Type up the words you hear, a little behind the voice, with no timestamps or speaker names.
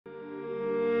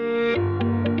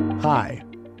Hi,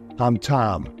 I'm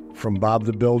Tom from Bob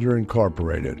the Builder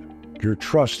Incorporated, your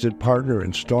trusted partner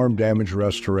in storm damage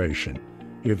restoration.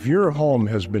 If your home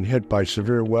has been hit by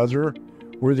severe weather,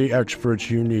 we're the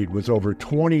experts you need. With over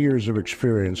 20 years of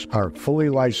experience, our fully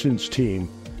licensed team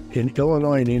in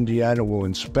Illinois and Indiana will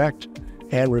inspect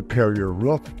and repair your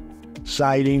roof,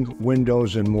 siding,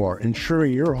 windows, and more,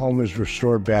 ensuring your home is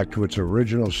restored back to its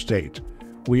original state.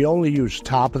 We only use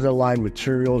top-of-the-line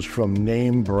materials from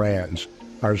name brands.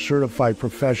 Our certified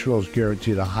professionals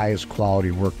guarantee the highest quality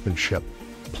workmanship.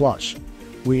 Plus,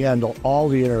 we handle all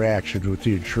the interactions with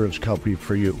the insurance company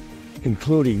for you,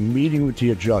 including meeting with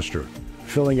the adjuster,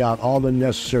 filling out all the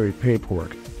necessary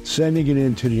paperwork, sending it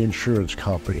in to the insurance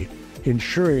company,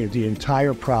 ensuring the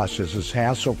entire process is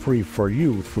hassle-free for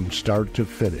you from start to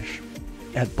finish.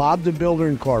 At Bob the Builder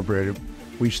Incorporated,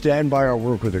 we stand by our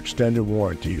work with extended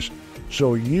warranties,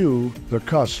 so you, the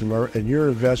customer, and your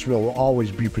investment will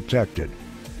always be protected.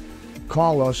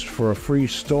 Call us for a free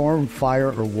storm,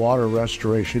 fire, or water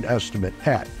restoration estimate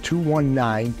at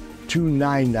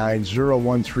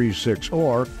 219-299-0136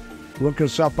 or look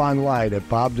us up online at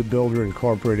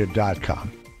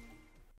bobthebuilderincorporated.com.